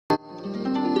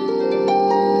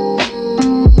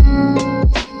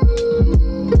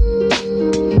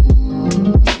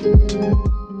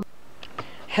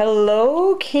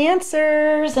Hello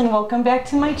Cancers, and welcome back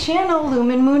to my channel,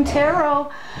 Lumen Moon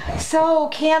Tarot. So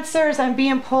Cancers, I'm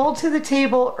being pulled to the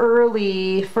table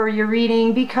early for your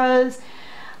reading because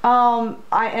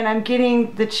I'm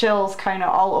getting the chills kind of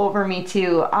all over me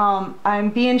too. I'm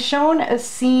being shown a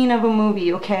scene of a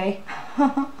movie, okay?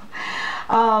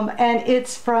 And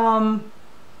it's from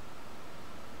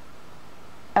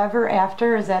Ever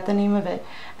After, is that the name of it?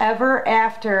 Ever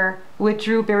After with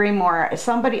Drew Barrymore.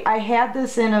 I had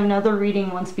this in another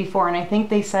reading once before, and I think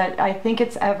they said, I think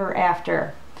it's Ever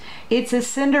After. It's a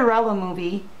Cinderella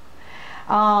movie,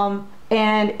 and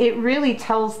it really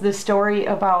tells the story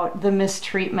about the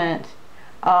mistreatment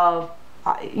of,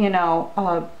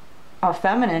 a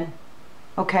feminine,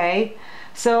 okay?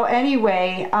 So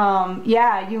anyway,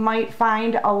 yeah, you might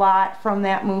find a lot from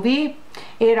that movie.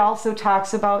 It also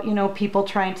talks about, people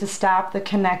trying to stop the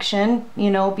connection,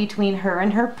 between her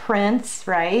and her prince,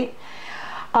 right?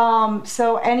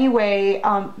 So anyway,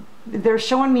 they're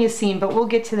showing me a scene, but we'll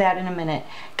get to that in a minute.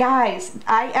 Guys,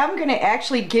 I am going to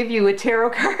actually give you a tarot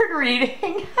card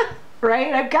reading,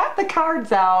 right? I've got the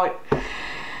cards out.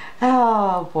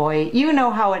 Oh boy, you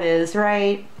know how it is,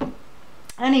 right?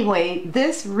 Anyway,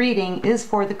 this reading is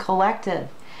for the collective.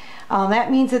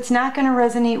 That means it's not going to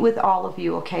resonate with all of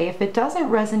you, okay? If it doesn't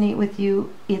resonate with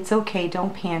you, it's okay.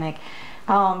 Don't panic.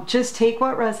 Just take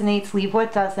what resonates, leave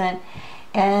what doesn't.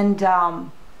 And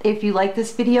if you like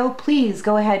this video, please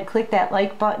go ahead, click that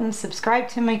like button, subscribe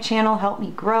to my channel, help me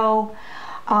grow.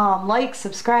 Like,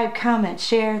 subscribe, comment,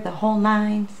 share, the whole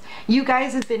nines. You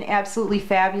guys have been absolutely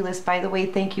fabulous, by the way.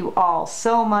 Thank you all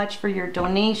so much for your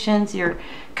donations, your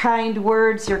kind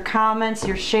words, your comments,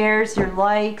 your shares, your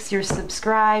likes, your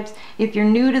subscribes. If you're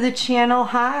new to the channel,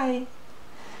 hi.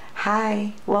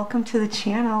 Hi, welcome to the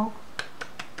channel.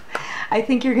 I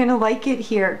think you're gonna like it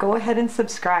here. Go ahead and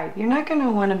subscribe. You're not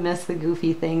gonna want to miss the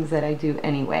goofy things that I do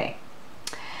anyway.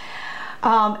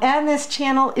 And this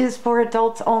channel is for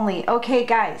adults only. Okay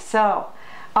guys, so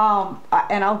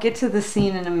and I'll get to the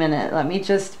scene in a minute. Let me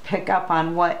just pick up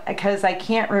on what, because I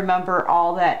can't remember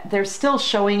all that. They're still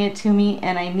showing it to me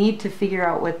and I need to figure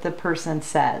out what the person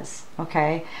says,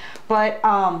 okay? But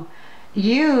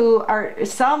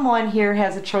someone here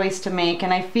has a choice to make,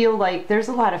 and I feel like there's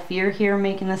a lot of fear here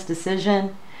making this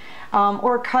decision,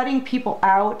 or cutting people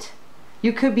out.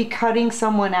 You could be cutting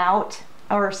someone out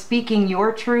or speaking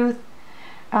your truth.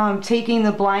 Taking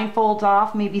the blindfold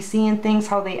off, maybe seeing things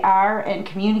how they are and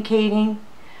communicating.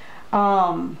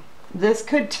 You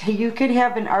could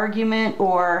have an argument,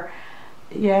 or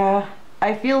yeah,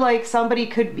 I feel like somebody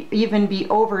could even be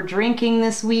over drinking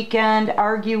this weekend,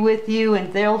 argue with you,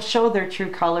 and they'll show their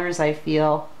true colors, I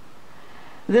feel.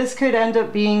 This could end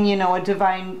up being, a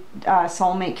divine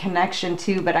soulmate connection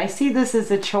too, but I see this as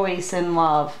a choice in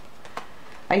love.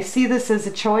 I see this as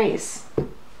a choice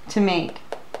to make.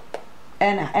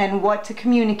 And what to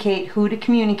communicate, who to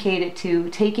communicate it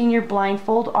to, taking your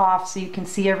blindfold off so you can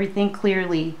see everything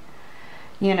clearly,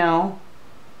 and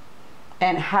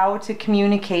how to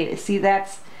communicate it. See,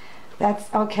 that's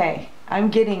okay.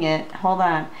 I'm getting it. Hold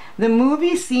on. The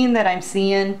movie scene that I'm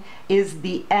seeing is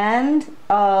the end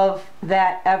of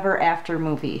that Ever After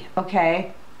movie,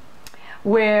 okay?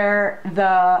 Where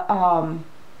the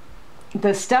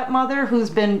stepmother, who's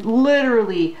been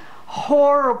literally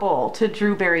horrible to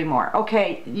Drew Barrymore.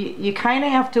 Okay, you kind of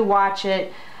have to watch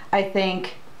it. I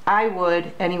think I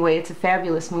would. Anyway, it's a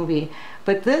fabulous movie.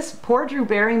 But this poor Drew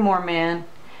Barrymore, man,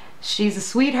 she's a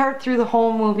sweetheart through the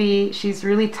whole movie. She's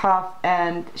really tough,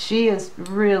 and she is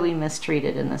really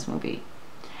mistreated in this movie.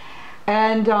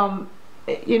 And,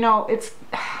 it's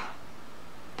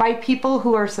by people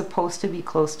who are supposed to be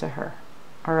close to her,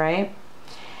 all right?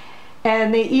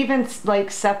 And they even like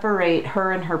separate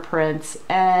her and her prince.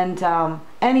 And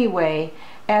anyway,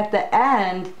 at the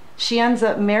end, she ends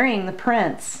up marrying the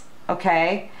prince,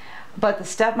 okay? But the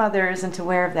stepmother isn't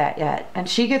aware of that yet. And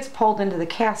she gets pulled into the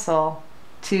castle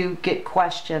to get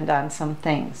questioned on some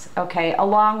things, okay?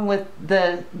 Along with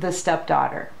the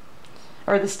stepdaughter,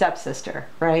 or the stepsister,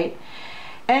 right?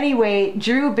 Anyway,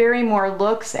 Drew Barrymore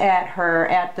looks at her,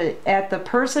 at the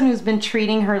person who's been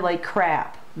treating her like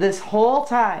crap this whole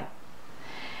time.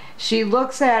 She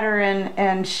looks at her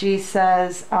and she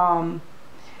says, from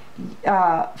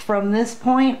this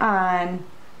point on,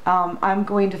 I'm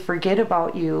going to forget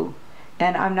about you,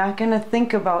 and I'm not going to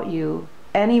think about you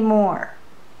anymore,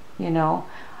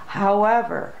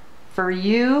 However, for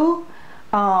you,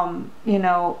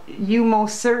 you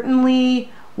most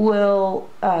certainly will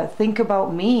think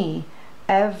about me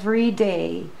every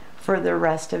day for the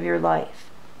rest of your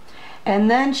life.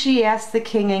 And then she asked the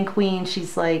king and queen,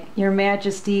 she's like, Your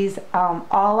Majesties,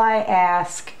 all I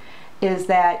ask is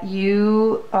that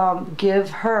you give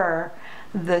her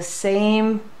the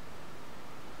same,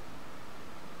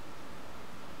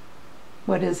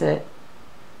 what is it?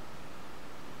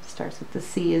 Starts with the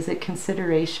C. Is it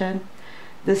consideration?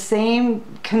 The same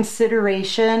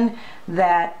consideration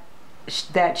that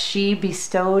she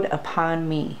bestowed upon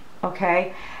me.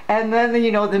 Okay? And then,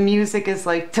 you know, the music is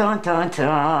like dun dun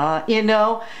dun, you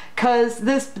know, because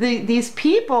these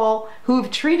people who've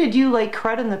treated you like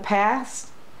crud in the past,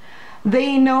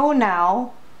 they know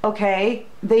now, okay,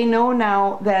 they know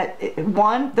now that,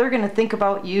 one, they're going to think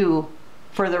about you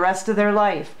for the rest of their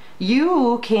life.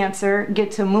 You, Cancer,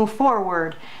 get to move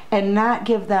forward and not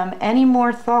give them any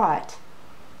more thought.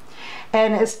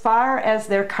 And as far as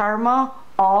their karma,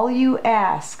 all you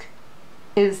ask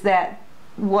is that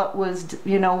what was,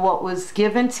 you know, what was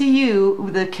given to you,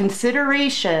 the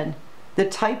consideration, the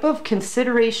type of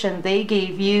consideration they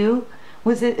gave you,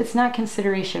 was it, it's not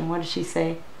consideration, what did she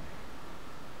say?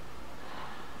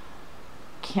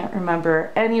 Can't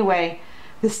remember. Anyway,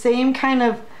 the same kind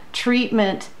of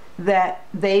treatment that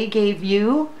they gave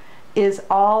you is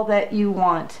all that you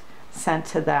want sent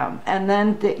to them. And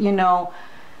then, you know,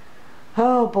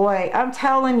 oh boy, I'm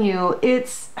telling you,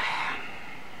 it's,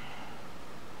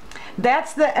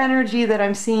 that's the energy that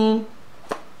I'm seeing.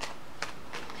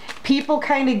 People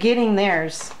kind of getting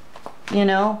theirs, you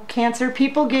know, Cancer,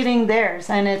 people getting theirs,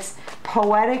 and it's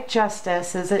poetic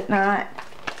justice, is it not?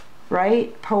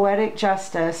 Right? Poetic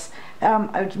justice.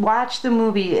 Watch the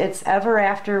movie It's Ever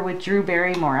After with Drew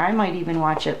Barrymore. I might even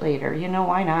watch it later. You know,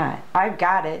 why not? I've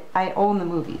got it. I own the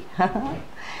movie.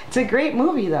 It's a great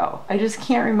movie though. I just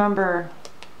can't remember,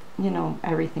 you know,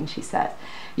 everything she said.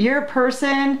 Your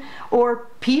person or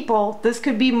people, this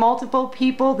could be multiple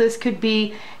people, this could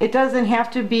be, it doesn't have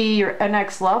to be an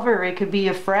ex-lover, it could be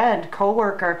a friend,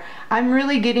 co-worker. I'm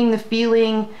really getting the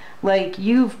feeling like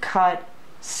you've cut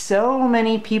so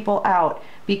many people out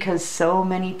because so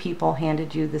many people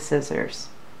handed you the scissors.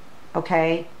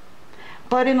 Okay?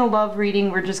 But in a love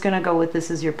reading, we're just going to go with this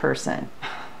is your person.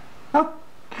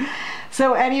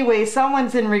 So anyway,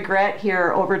 someone's in regret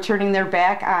here over turning their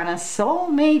back on a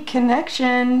soulmate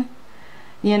connection,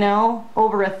 you know,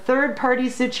 over a third-party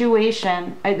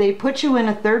situation. They put you in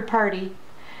a third party,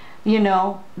 you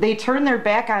know, they turn their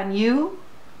back on you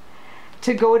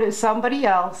to go to somebody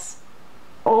else,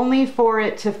 only for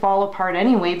it to fall apart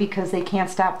anyway because they can't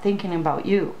stop thinking about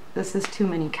you. This is too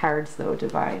many cards though,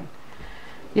 Divine.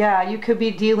 Yeah, you could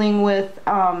be dealing with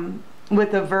a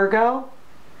Virgo.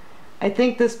 I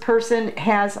think this person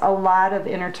has a lot of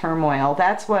inner turmoil.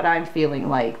 That's what I'm feeling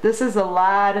like. This is a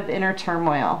lot of inner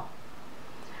turmoil.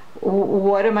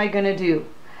 What am I going to do?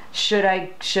 Should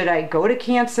I go to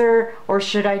Cancer or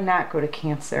should I not go to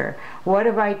Cancer? What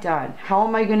have I done? How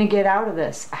am I going to get out of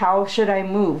this? How should I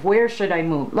move? Where should I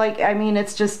move? Like, I mean,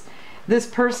 it's just, this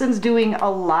person's doing a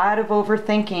lot of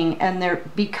overthinking, and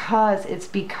it's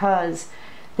because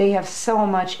they have so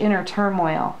much inner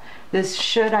turmoil. This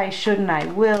should I, shouldn't I,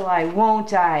 will I,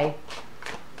 won't I,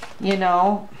 you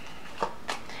know?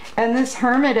 And this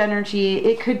Hermit energy,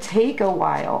 it could take a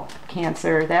while,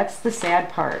 Cancer. That's the sad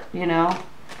part, you know?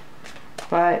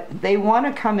 But they want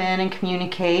to come in and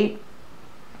communicate.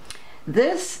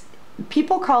 This,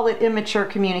 people call it immature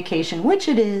communication, which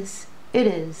it is. It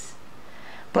is.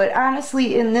 But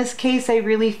honestly, in this case, I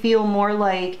really feel more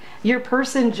like your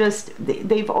person just,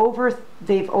 they've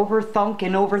overthunk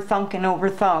and overthunk and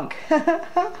overthunk.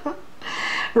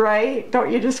 Right?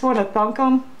 Don't you just want to thunk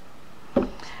them?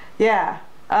 Yeah.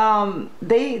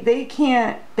 They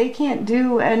can't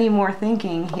do any more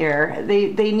thinking here.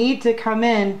 They need to come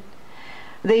in.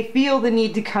 They feel the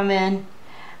need to come in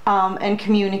and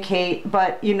communicate,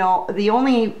 but you know, the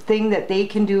only thing that they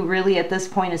can do really at this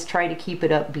point is try to keep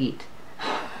it upbeat.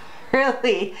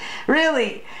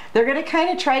 Really, they're gonna kind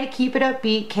of try to keep it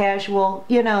upbeat, casual,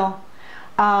 you know.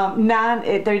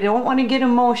 They don't want to get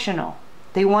emotional.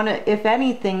 They want to, if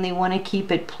anything, they want to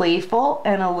keep it playful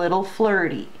and a little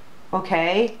flirty.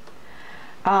 Okay,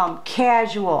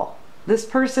 casual. This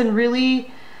person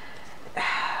really.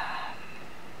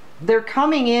 They're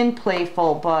coming in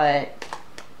playful, but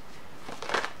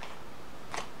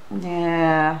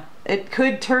yeah, it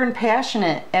could turn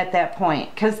passionate at that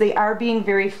point because they are being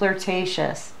very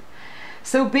flirtatious.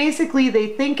 So basically they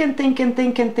think and think and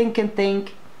think and think and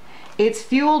think. It's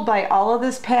fueled by all of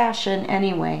this passion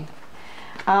anyway.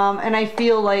 And I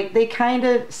feel like they kind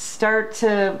of start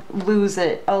to lose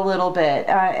it a little bit,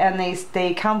 and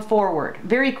they come forward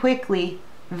very quickly,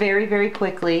 very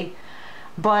quickly.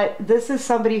 But this is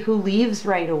somebody who leaves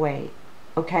right away,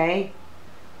 okay?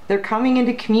 They're coming in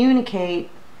to communicate,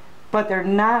 but they're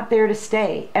not there to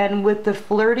stay. And with the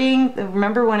flirting,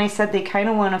 remember when I said they kind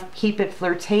of want to keep it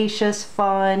flirtatious,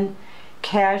 fun,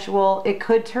 casual? It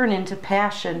could turn into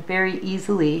passion very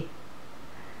easily.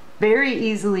 Very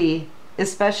easily,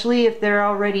 especially if they're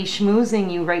already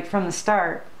schmoozing you right from the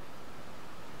start.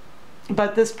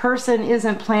 But this person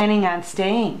isn't planning on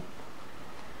staying.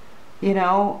 You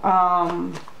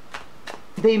know,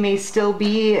 they may still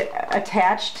be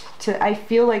attached to, I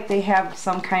feel like they have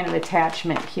some kind of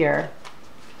attachment here.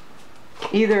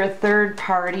 Either a third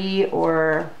party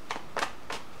or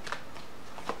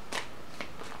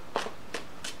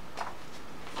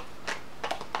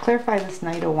clarify this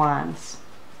Knight of Wands.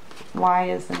 Why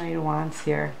is the Knight of Wands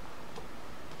here?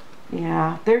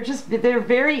 Yeah, they're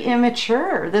very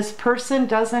immature. This person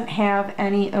doesn't have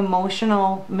any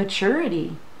emotional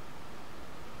maturity.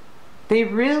 They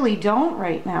really don't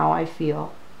right now, I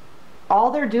feel.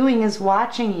 All they're doing is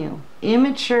watching you.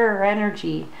 Immature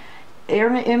energy.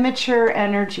 Immature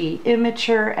energy.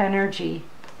 Immature energy.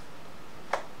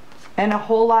 And a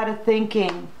whole lot of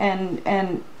thinking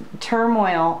and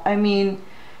turmoil. I mean,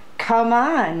 come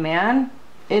on, man.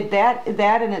 That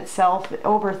in itself,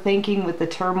 overthinking with the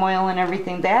turmoil and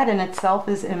everything, that in itself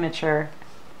is immature.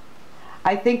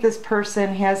 I think this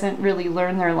person hasn't really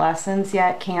learned their lessons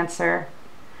yet, Cancer.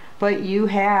 But you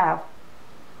have.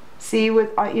 See,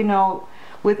 with you know,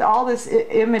 with all this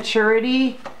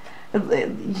immaturity,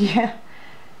 yeah,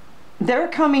 they're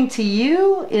coming to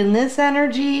you in this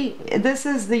energy. This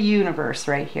is the universe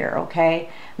right here,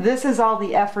 okay? This is all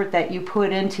the effort that you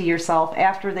put into yourself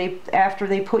after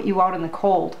they put you out in the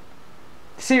cold.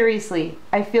 Seriously,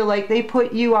 I feel like they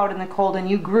put you out in the cold and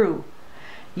you grew.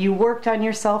 You worked on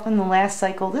yourself in the last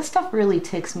cycle. This stuff really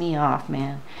ticks me off,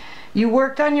 man. You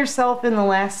worked on yourself in the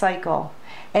last cycle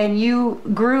and you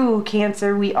grew,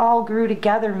 Cancer. We all grew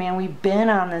together, man. We've been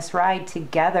on this ride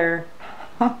together.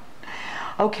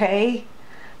 Okay?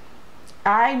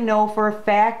 I know for a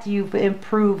fact you've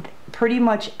improved pretty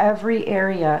much every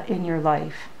area in your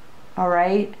life. All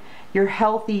right? You're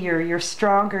healthier, you're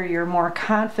stronger, you're more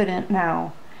confident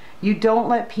now. You don't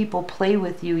let people play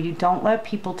with you. You don't let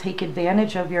people take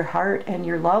advantage of your heart and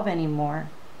your love anymore.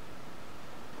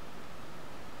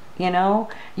 You know,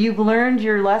 you've learned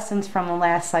your lessons from the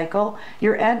last cycle.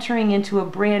 You're entering into a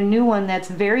brand new one that's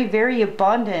very, very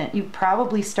abundant. You've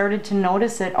probably started to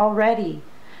notice it already.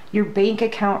 Your bank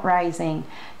account rising.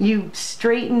 You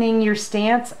straightening your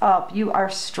stance up. You are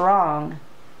strong.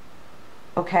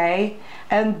 Okay?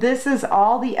 And this is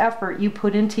all the effort you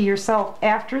put into yourself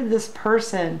after this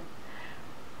person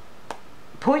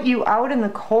put you out in the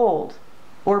cold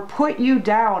or put you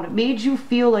down. Made you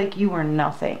feel like you were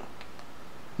nothing.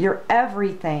 You're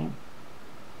everything.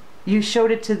 You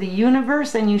showed it to the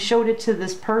universe and you showed it to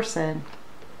this person.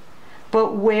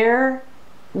 But where,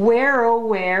 oh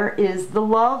where is the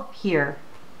love here?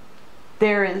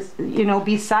 There is, you know,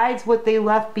 besides what they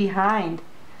left behind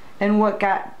and what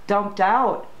got dumped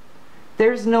out,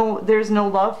 there's no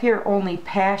love here, only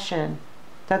passion.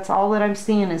 That's all that I'm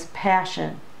seeing is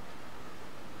passion.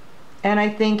 And I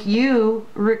think you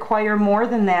require more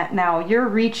than that now. You're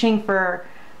reaching for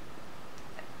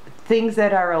things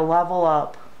that are a level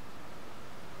up,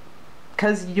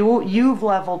 because you've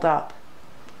leveled up.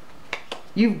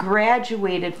 You've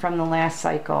graduated from the last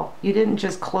cycle. You didn't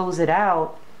just close it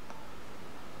out.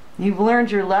 You've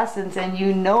learned your lessons and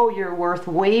you know you're worth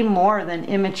way more than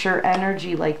immature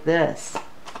energy like this.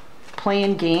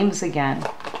 Playing games again.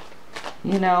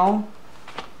 You know?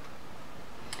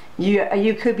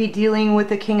 You could be dealing with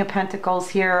the King of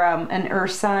Pentacles here, an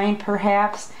earth sign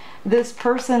perhaps. This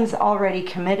person's already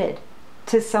committed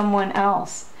to someone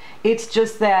else. It's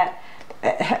just that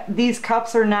these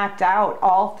cups are knocked out.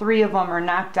 All three of them are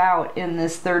knocked out in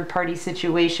this third party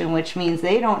situation, which means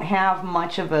they don't have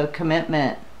much of a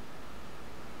commitment.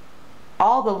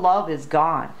 All the love is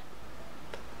gone.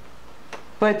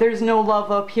 But there's no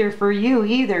love up here for you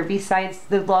either, besides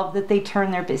the love that they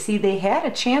turned their... See, they had a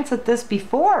chance at this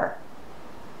before.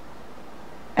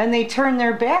 And they turned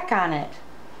their back on it.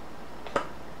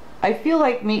 I feel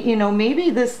like, you know, maybe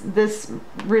this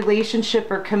relationship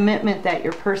or commitment that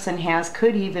your person has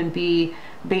could even be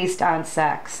based on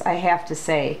sex, I have to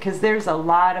say. Because there's a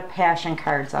lot of passion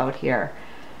cards out here.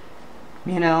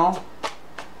 You know?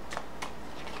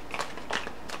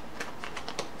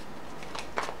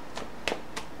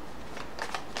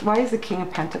 Why is the King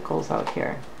of Pentacles out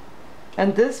here?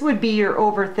 And this would be your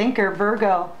overthinker,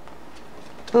 Virgo.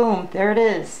 Boom, there it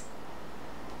is.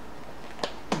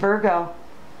 Virgo.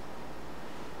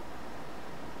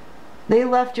 They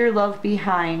left your love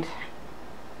behind.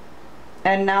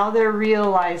 And now they're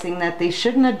realizing that they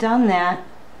shouldn't have done that.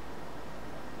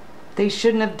 They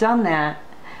shouldn't have done that.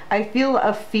 I feel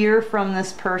a fear from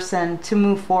this person to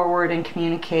move forward and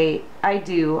communicate. I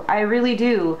do. I really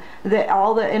do. That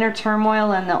all the inner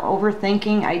turmoil and the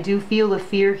overthinking, I do feel the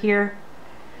fear here.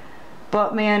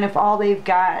 But man, if all they've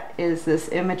got is this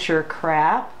immature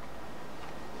crap,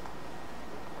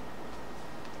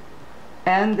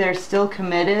 and they're still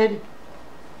committed,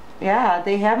 yeah,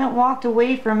 they haven't walked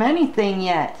away from anything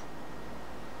yet.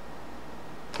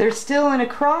 They're still in a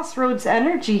crossroads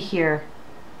energy here.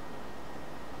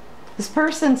 This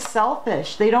person's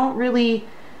selfish. They don't really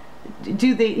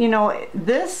do they, you know,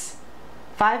 this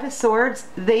Five of Swords,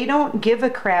 they don't give a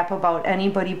crap about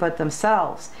anybody but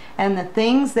themselves. And the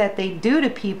things that they do to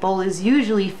people is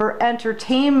usually for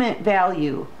entertainment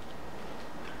value.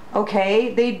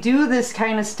 Okay? They do this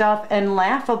kind of stuff and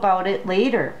laugh about it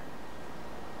later.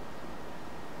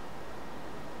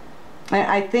 And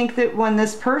I think that when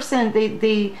this person,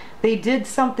 they did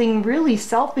something really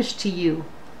selfish to you.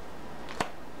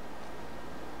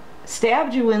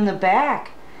 Stabbed you in the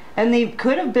back, and they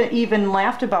could have been even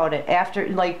laughed about it after,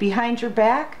 like behind your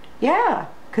back. Yeah,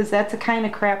 because that's the kind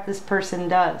of crap this person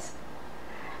does.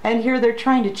 And here they're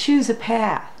trying to choose a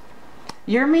path.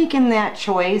 You're making that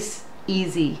choice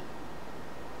easy.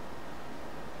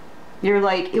 You're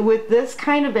like, with this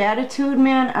kind of attitude,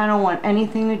 man, I don't want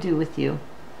anything to do with you.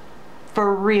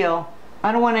 For real.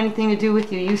 I don't want anything to do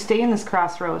with you. You stay in this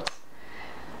crossroads.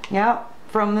 Yep.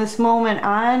 From this moment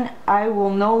on, I will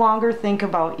no longer think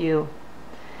about you.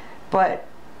 But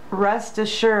rest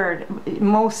assured,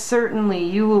 most certainly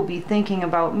you will be thinking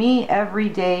about me every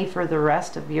day for the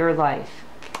rest of your life.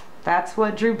 That's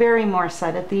what Drew Barrymore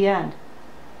said at the end.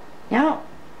 Yeah,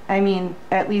 I mean,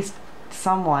 at least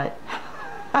somewhat.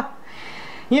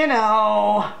 You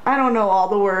know, I don't know all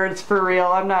the words for real.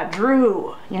 I'm not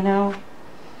Drew, you know.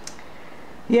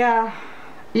 Yeah.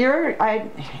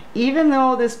 Even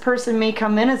though this person may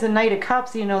come in as a Knight of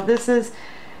Cups, you know, this is,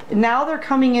 now they're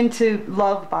coming in to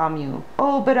love bomb you.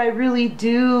 Oh, but I really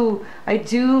do. I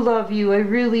do love you. I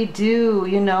really do,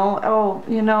 you know. Oh,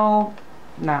 you know,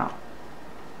 no.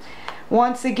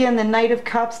 Once again, the Knight of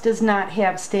Cups does not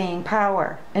have staying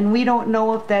power. And we don't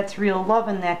know if that's real love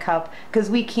in that cup because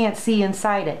we can't see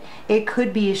inside it. It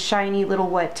could be a shiny little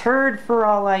wet turd for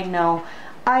all I know.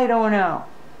 I don't know.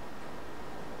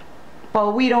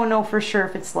 But we don't know for sure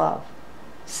if it's love.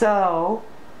 So,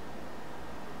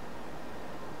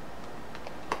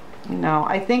 you know,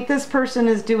 I think this person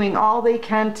is doing all they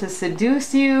can to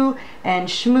seduce you and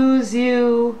schmooze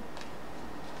you.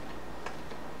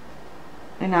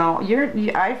 You know,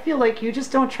 I feel like you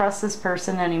just don't trust this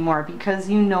person anymore because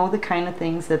you know the kind of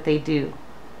things that they do.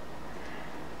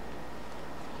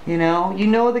 You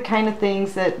know the kind of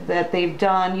things that they've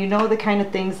done. You know the kind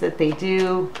of things that they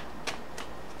do.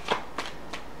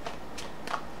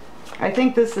 I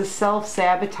think this is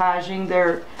self-sabotaging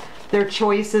their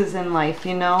choices in life,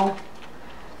 you know.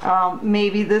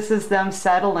 Maybe this is them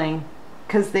settling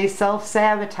because they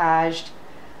self-sabotaged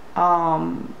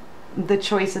the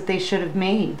choice that they should have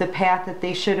made, the path that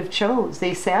they should have chose.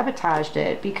 They sabotaged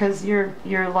it because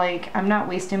you're like, I'm not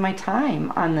wasting my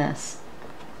time on this.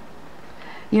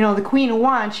 You know, the Queen of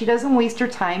Wands, she doesn't waste her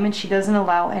time and she doesn't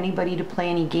allow anybody to play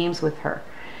any games with her.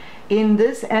 In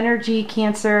this energy,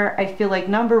 Cancer, I feel like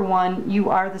number one, you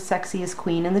are the sexiest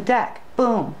queen in the deck.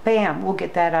 Boom, bam, we'll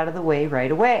get that out of the way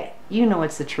right away. You know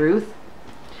it's the truth.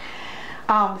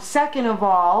 Second of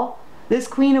all, this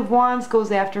Queen of Wands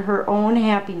goes after her own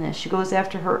happiness. She goes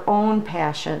after her own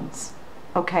passions.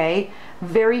 Okay?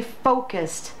 Very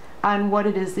focused on what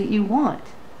it is that you want.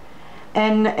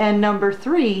 And number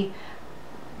three,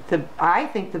 I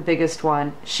think the biggest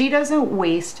one, she doesn't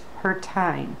waste her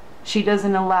time. She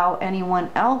doesn't allow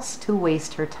anyone else to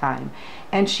waste her time.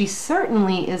 And she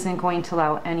certainly isn't going to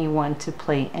allow anyone to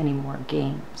play any more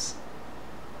games.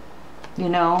 You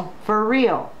know, for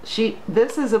real.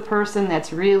 This is a person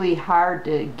that's really hard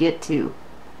to get to.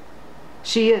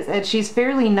 She is, and she's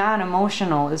fairly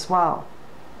non-emotional as well.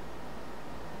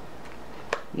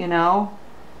 You know?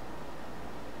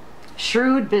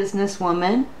 Shrewd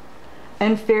businesswoman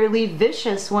and fairly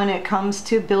vicious when it comes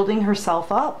to building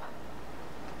herself up.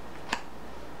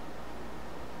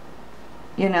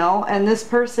 You know, and this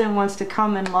person wants to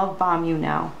come and love bomb you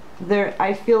now.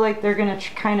 I feel like they're going to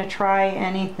kind of try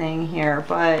anything here,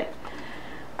 but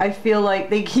I feel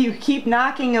like you keep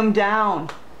knocking them down.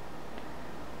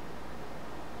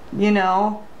 You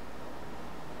know,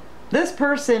 this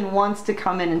person wants to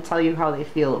come in and tell you how they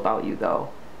feel about you, though.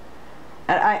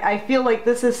 I feel like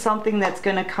this is something that's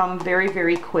going to come very,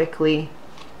 very quickly.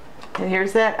 And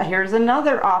here's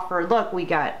another offer. Look,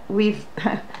 we've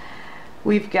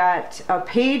We've got a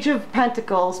Page of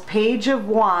Pentacles, Page of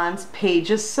Wands, Page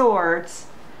of Swords,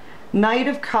 Knight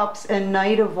of Cups, and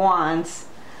Knight of Wands.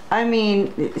 I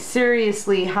mean,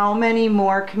 seriously, how many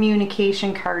more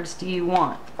communication cards do you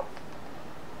want?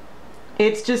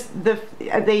 It's just,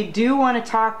 they do want to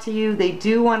talk to you. They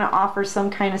do want to offer some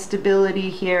kind of stability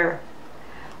here.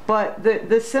 But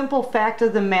the simple fact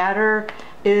of the matter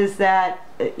is that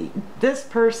this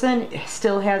person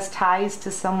still has ties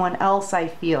to someone else, I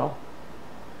feel.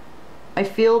 I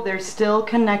feel they're still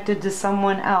connected to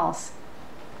someone else.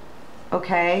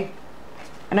 Okay?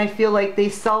 And I feel like they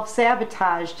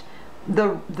self-sabotaged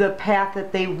the path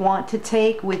that they want to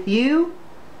take with you.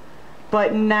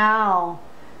 But now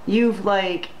you've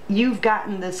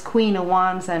gotten this Queen of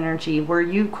Wands energy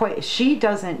where she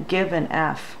doesn't give an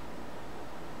F.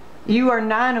 You are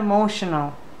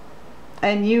non-emotional,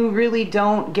 and you really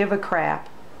don't give a crap.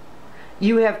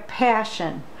 You have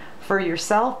passion for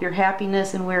yourself, your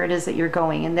happiness, and where it is that you're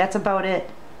going, and that's about it.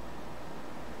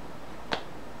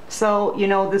 So, you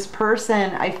know, this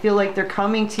person, I feel like they're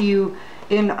coming to you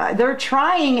they're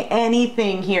trying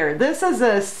anything here. This is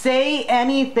a say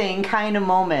anything kind of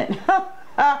moment.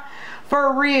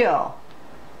 For real.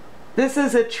 This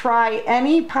is a try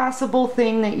any possible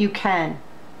thing that you can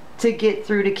to get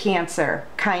through to Cancer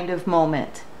kind of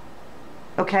moment.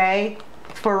 Okay?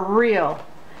 For real.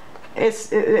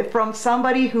 It's from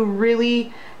somebody who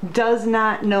really does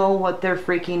not know what they're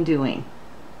freaking doing.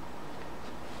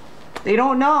 They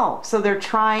don't know, so they're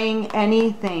trying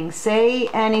anything. Say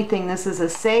anything. This is a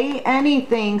say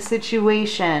anything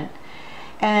situation,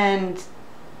 and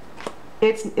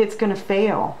it's gonna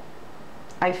fail.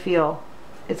 I feel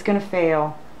it's gonna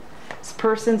fail. This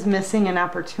person's missing an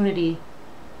opportunity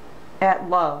at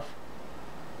love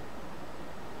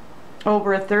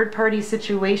over a third-party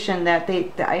situation that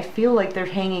I feel like they're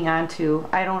hanging on to.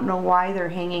 I don't know why they're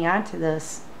hanging on to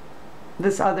this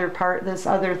other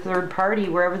third party,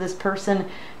 wherever this person,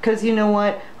 because you know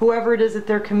what, whoever it is that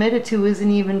they're committed to isn't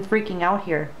even freaking out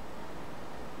here.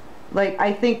 Like,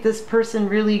 I think this person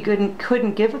really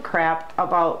couldn't give a crap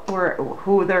about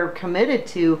who they're committed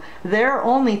to. They're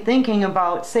only thinking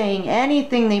about saying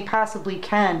anything they possibly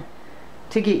can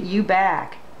to get you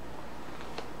back,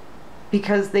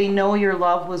 because they know your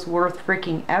love was worth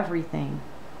freaking everything.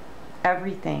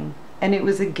 Everything. And it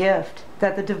was a gift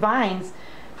that the divines,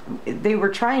 they were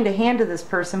trying to hand to this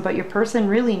person, but your person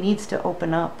really needs to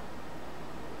open up.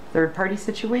 Third party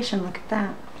situation, look at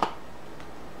that.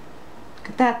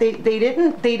 Look at that. They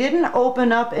didn't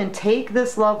open up and take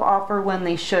this love offer when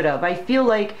they should have. I feel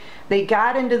like they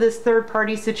got into this third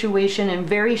party situation, and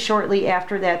very shortly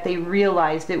after that they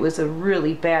realized it was a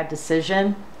really bad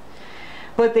decision.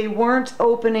 But they weren't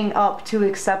opening up to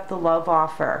accept the love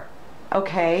offer.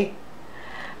 Okay?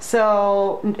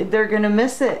 So they're gonna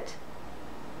miss it.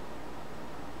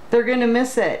 They're gonna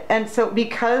miss it. And so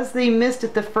because they missed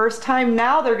it the first time,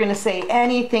 now they're gonna say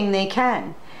anything they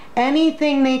can.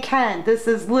 Anything they can. This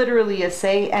is literally a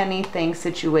say anything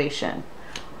situation.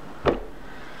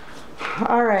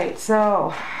 Alright,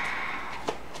 so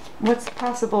what's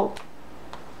possible?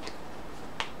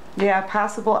 Yeah,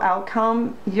 possible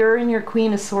outcome. You're in your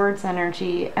Queen of Swords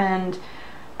energy, and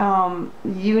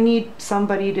you need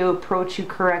somebody to approach you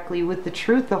correctly with the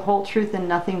truth, the whole truth, and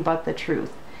nothing but the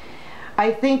truth.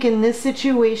 I think in this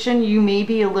situation you may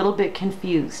be a little bit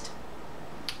confused,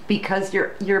 because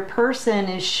your person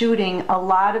is shooting a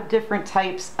lot of different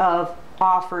types of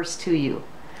offers to you.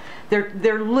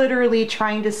 They're literally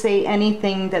trying to say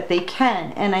anything that they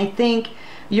can, and I think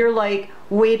you're like,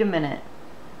 wait a minute,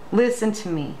 listen to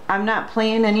me. I'm not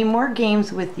playing any more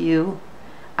games with you.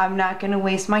 I'm not going to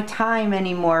waste my time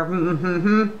anymore.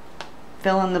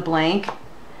 Fill in the blank.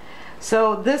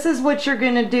 So this is what you're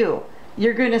going to do.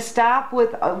 You're going to stop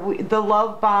with the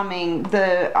love bombing,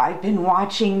 I've been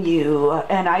watching you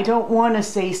and I don't want to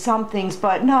say some things,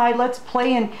 but no, let's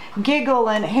play and giggle,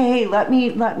 and hey, let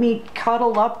me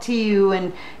cuddle up to you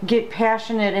and get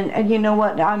passionate, and you know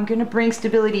what, I'm going to bring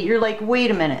stability. You're like, wait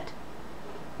a minute.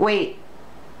 Wait.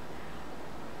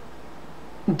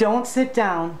 Don't sit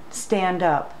down, stand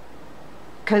up,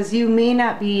 because you may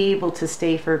not be able to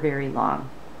stay for very long.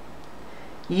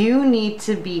 You need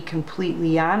to be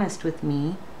completely honest with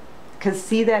me, because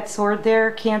see that sword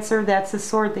there, Cancer? That's the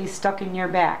sword they stuck in your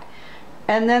back.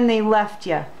 And then they left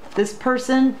you. This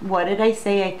person, what did I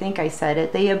say? I think I said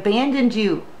it. They abandoned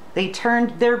you. They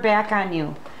turned their back on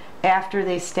you after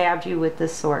they stabbed you with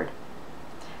this sword.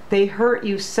 They hurt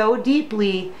you so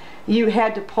deeply, you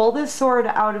had to pull this sword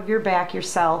out of your back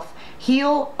yourself,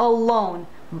 heal alone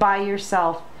by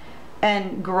yourself,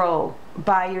 and grow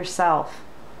by yourself.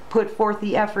 put forth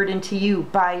the effort into you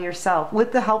by yourself,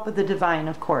 with the help of the divine,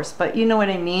 of course, but you know what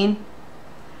I mean?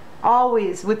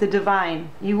 Always with the divine.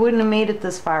 You wouldn't have made it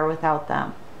this far without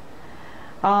them.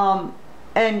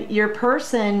 And your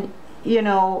person, you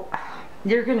know,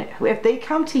 you're gonna, if they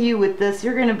come to you with this,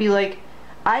 you're gonna be like,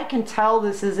 I can tell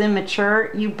this is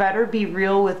immature. You better be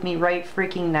real with me right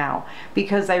freaking now,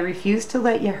 because I refuse to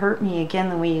let you hurt me again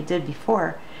the way you did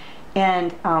before.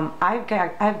 And I've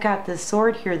got this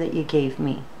sword here that you gave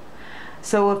me.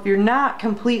 So if you're not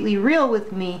completely real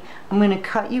with me, I'm going to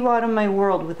cut you out of my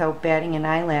world without batting an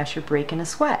eyelash or breaking a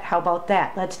sweat. How about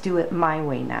that? Let's do it my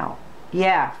way now.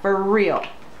 Yeah, for real.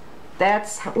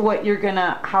 That's what you're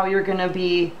gonna, how you're gonna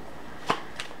be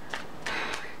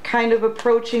kind of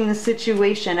approaching the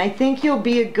situation. I think you'll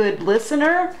be a good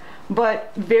listener,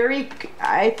 but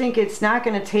I think it's not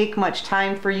going to take much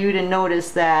time for you to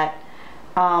notice that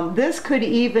this could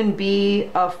even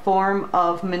be a form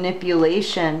of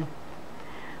manipulation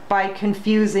by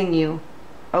confusing you,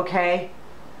 okay?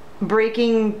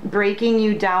 Breaking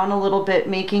you down a little bit,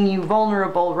 making you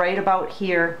vulnerable right about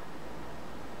here,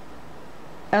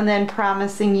 and then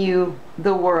promising you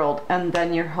the world, and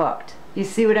then you're hooked. You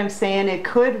see what I'm saying? It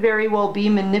could very well be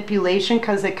manipulation,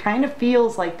 because it kind of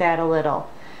feels like that a little.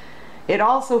 It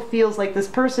also feels like this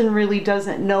person really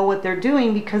doesn't know what they're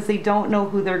doing, because they don't know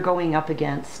who they're going up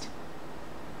against.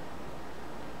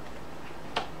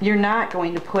 You're not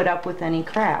going to put up with any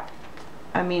crap.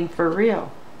 I mean, for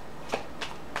real.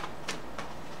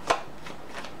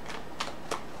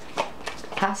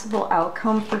 Possible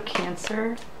outcome for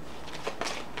Cancer.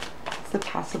 What's the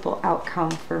possible outcome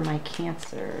for my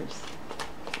Cancers?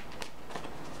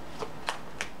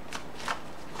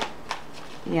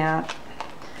 Yeah.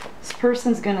 This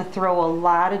person's going to throw a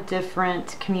lot of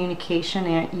different communication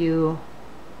at you.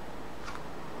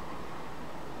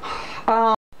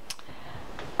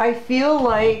 I feel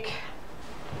like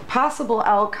possible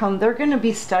outcome, they're going to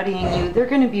be studying you, they're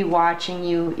going to be watching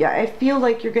you. Yeah, I feel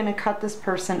like you're going to cut this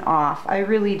person off. I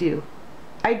really do.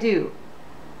 I do.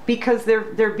 Because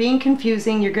they're being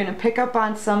confusing. You're going to pick up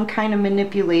on some kind of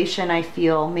manipulation, I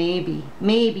feel,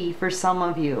 maybe for some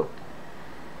of you.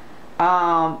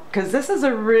 Because this is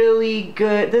a really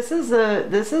good,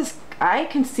 I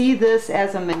can see this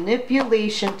as a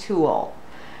manipulation tool.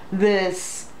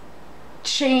 This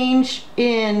change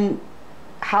in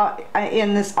how,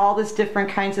 all this different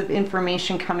kinds of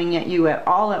information coming at you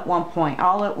all at one point,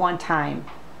 all at one time.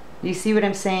 You see what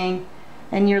I'm saying?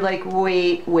 And you're like,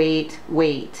 wait.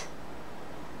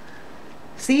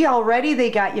 See, already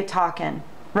they got you talking,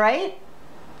 right?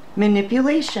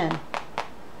 Manipulation.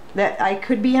 That I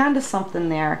could be onto something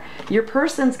there. Your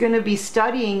person's going to be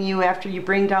studying you after you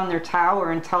bring down their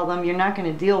tower and tell them you're not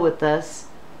going to deal with this.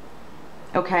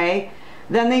 Okay?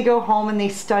 Then they go home and they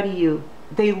study you.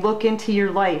 They look into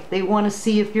your life. They want to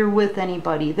see if you're with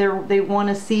anybody. They want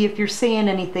to see if you're saying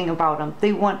anything about them.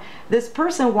 This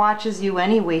person watches you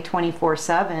anyway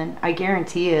 24/7. I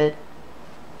guarantee it.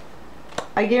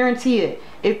 I guarantee it.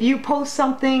 If you post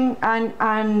something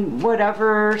on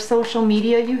whatever social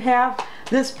media you have,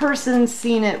 this person's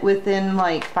seen it within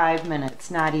like 5 minutes,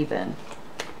 not even.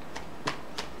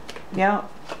 Yeah.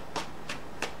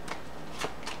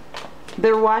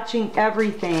 They're watching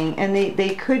everything, and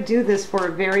they could do this for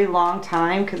a very long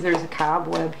time, because there's a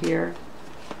cobweb here.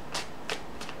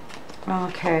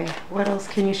 Okay, what else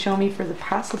can you show me for the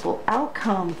possible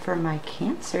outcome for my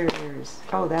Cancers?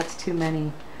 Oh, that's too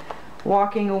many.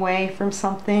 Walking away from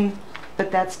something,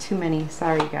 but that's too many.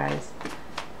 Sorry, guys.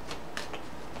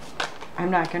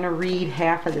 I'm not going to read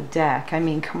half of the deck. I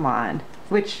mean, come on.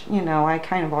 Which, you know, I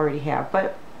kind of already have.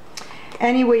 But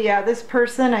anyway, yeah, this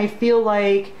person, I feel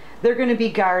like they're going to be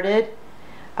guarded.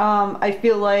 I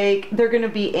feel like they're going to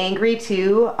be angry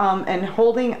too, and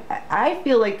I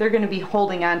feel like they're going to be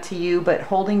holding on to you, but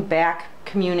holding back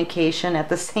communication at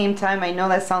the same time. I know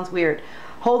that sounds weird.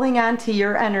 Holding on to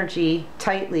your energy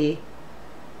tightly,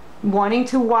 wanting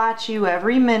to watch you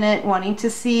every minute, wanting to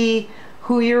see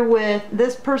who you're with.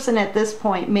 This person at this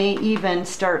point may even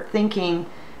start thinking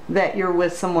that you're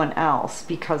with someone else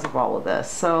because of all of this.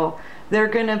 So they're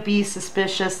going to be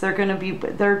suspicious.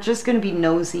 They're just going to be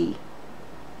nosy.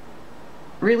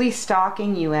 Really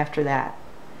stalking you after that.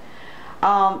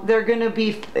 They're going to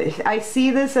be, I see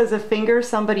this as a finger,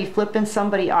 somebody flipping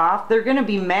somebody off. They're going to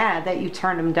be mad that you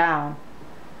turned them down.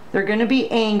 They're going to be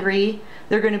angry.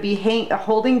 They're going to be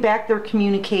holding back their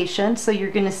communication. So you're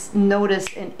going to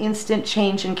notice an instant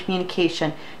change in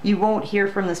communication. You won't hear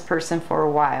from this person for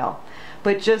a while.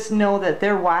 But just know that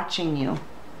they're watching you.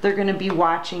 They're going to be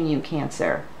watching you,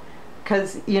 Cancer.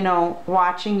 Because, you know,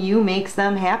 watching you makes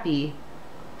them happy.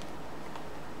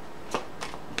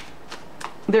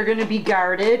 They're going to be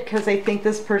guarded because I think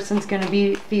this person's going to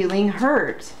be feeling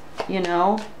hurt, you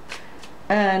know,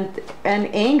 and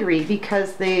angry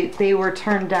because they were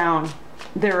turned down.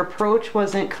 Their approach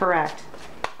wasn't correct.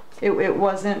 It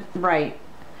wasn't right.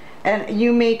 And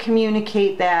you may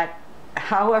communicate that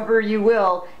however you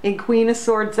will in Queen of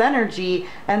Swords energy,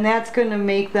 and that's going to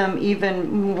make them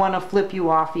even want to flip you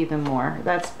off even more.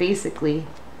 That's basically...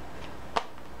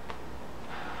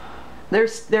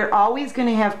 They're always going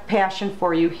to have passion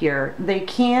for you here. They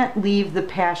can't leave the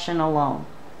passion alone.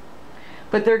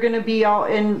 But they're going to be all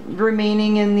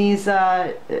remaining in these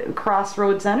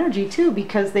crossroads energy too,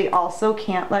 because they also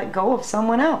can't let go of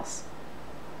someone else.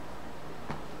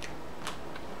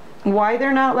 Why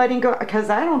they're not letting go? Because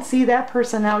I don't see that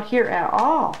person out here at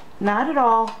all. Not at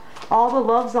all. All the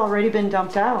love's already been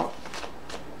dumped out.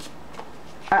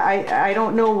 I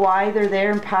don't know why they're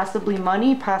there, and possibly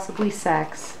money, possibly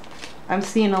sex. I'm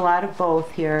seeing a lot of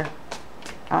both here,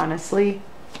 honestly.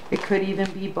 It could even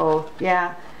be both,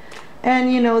 yeah.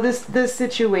 And you know, this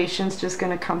situation's just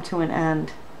going to come to an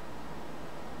end.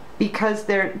 Because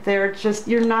they're just,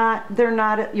 they're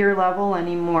not at your level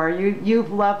anymore.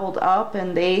 You've leveled up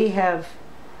and they have,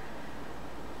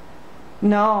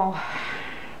 no.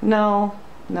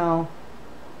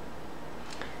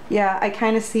 Yeah, I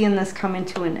kind of see this coming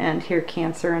to an end here,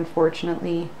 Cancer,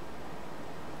 unfortunately.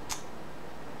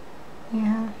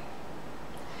 Yeah.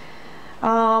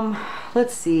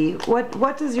 Let's see.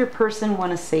 What does your person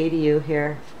want to say to you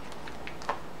here?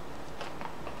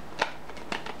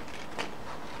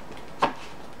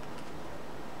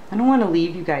 I don't want to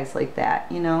leave you guys like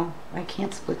that, you know. I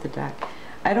can't split the deck.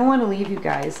 I don't want to leave you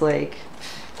guys like...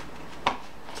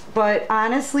 But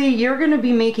honestly, you're going to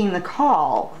be making the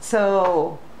call.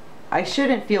 So I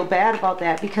shouldn't feel bad about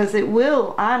that, because it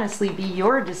will honestly be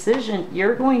your decision.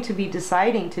 You're going to be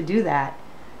deciding to do that.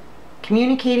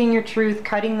 Communicating your truth,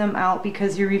 cutting them out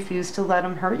because you refuse to let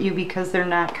them hurt you, because they're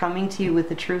not coming to you with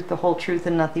the truth, the whole truth,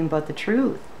 and nothing but the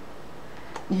truth.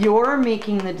 You're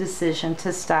making the decision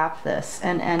to stop this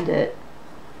and end it.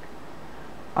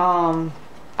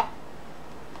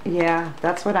 Yeah,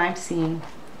 that's what I'm seeing.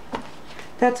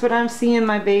 That's what I'm seeing,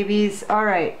 my babies. All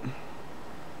right.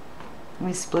 Let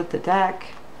me split the deck.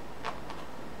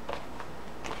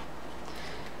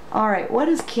 All right, what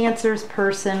does Cancer's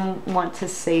person want to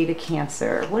say to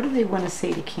Cancer? What do they want to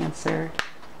say to Cancer?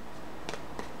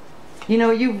 You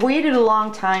know, you've waited a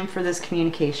long time for this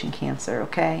communication, Cancer,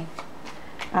 okay?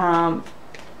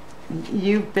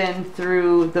 You've been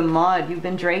through the mud. You've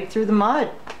been dragged through the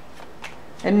mud.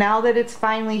 And now that it's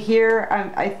finally here,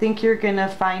 I think you're going to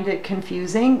find it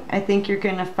confusing. I think you're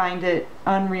going to find it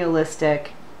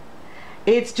unrealistic.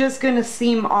 It's just going to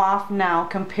seem off now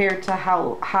compared to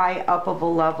how high up of a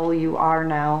level you are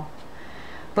now.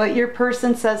 But your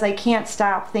person says, I can't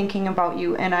stop thinking about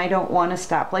you, and I don't want to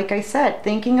stop. Like I said,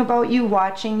 thinking about you,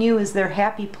 watching you is their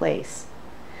happy place.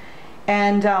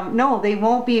 And no, they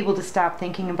won't be able to stop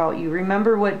thinking about you.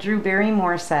 Remember what Drew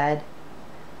Barrymore said,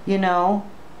 you know?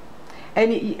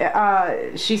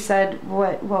 And she said,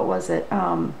 what was it?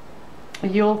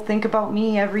 You'll think about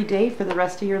me every day for the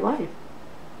rest of your life.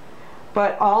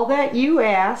 But all that you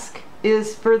ask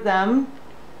is for them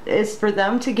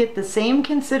to get the same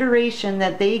consideration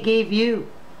that they gave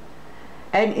you.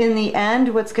 And in the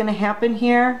end, what's going to happen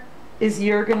here is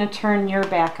you're going to turn your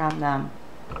back on them.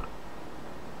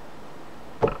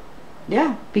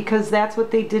 Yeah, because that's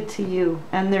what they did to you,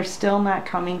 and they're still not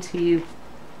coming to you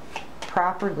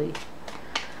properly.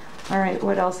 All right,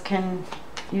 what else can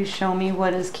you show me?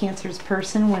 What does Cancer's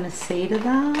person want to say to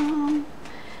them?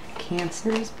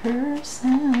 Cancer's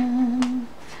person.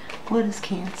 What does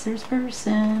Cancer's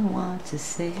person want to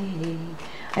say?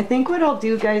 I think what I'll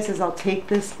do, guys, is I'll take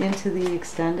this into the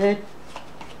extended.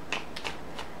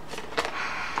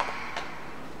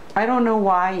 I don't know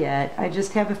why yet. I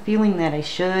just have a feeling that I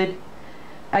should.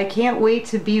 I can't wait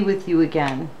to be with you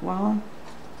again. Well,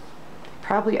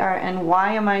 probably are. And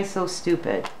why am I so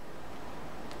stupid?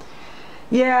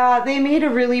 Yeah, they made a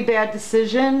really bad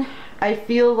decision. I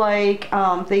feel like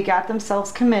they got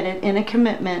themselves committed in a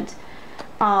commitment.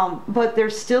 But they're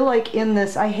still like in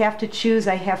this I have to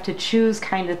choose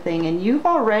kind of thing. And you've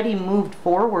already moved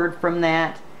forward from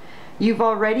that. You've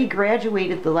already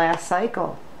graduated the last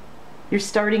cycle. You're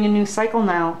starting a new cycle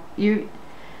now.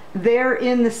 They're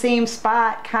in the same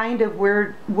spot kind of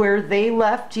where they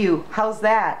left you. How's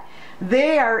that?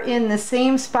 They are in the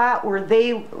same spot where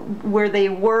they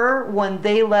were when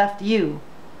they left you.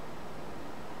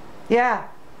 Yeah.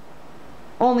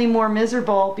 Only more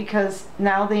miserable, because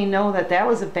now they know that that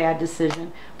was a bad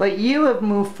decision. But you have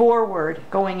moved forward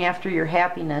going after your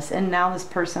happiness, and now this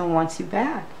person wants you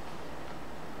back.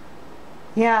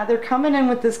 Yeah, they're coming in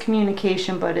with this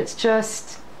communication, but it's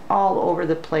just all over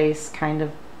the place, kind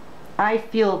of. I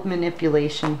feel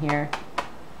manipulation here.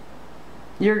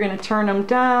 You're going to turn them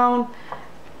down.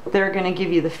 They're going to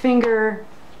give you the finger.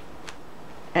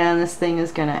 And this thing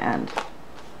is going to end.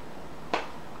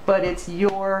 But it's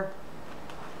your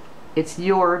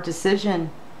decision.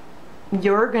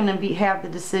 You're going to have the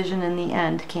decision in the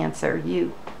end, Cancer.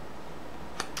 You.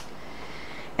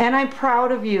 And I'm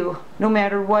proud of you. No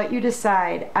matter what you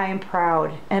decide, I am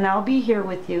proud. And I'll be here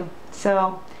with you.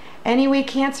 So, anyway,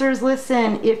 Cancers,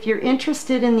 listen, if you're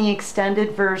interested in the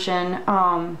extended version,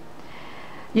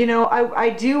 you know, I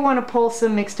do want to pull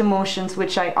some mixed emotions,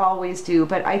 which I always do,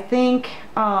 but I think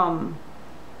I'm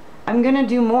gonna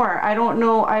do more. I don't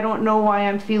know why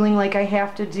I'm feeling like I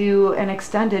have to do an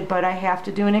extended, but I have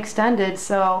to do an extended.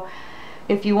 So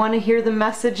if you want to hear the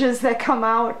messages that come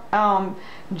out,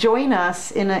 join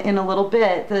us in a little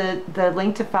bit. The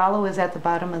link to follow is at the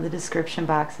bottom of the description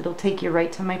box. It'll take you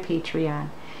right to my Patreon.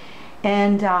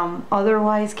 And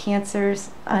otherwise, Cancers,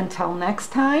 until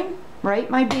next time, right,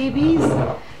 my babies?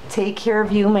 Take care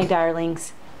of you, my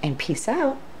darlings, and peace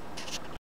out.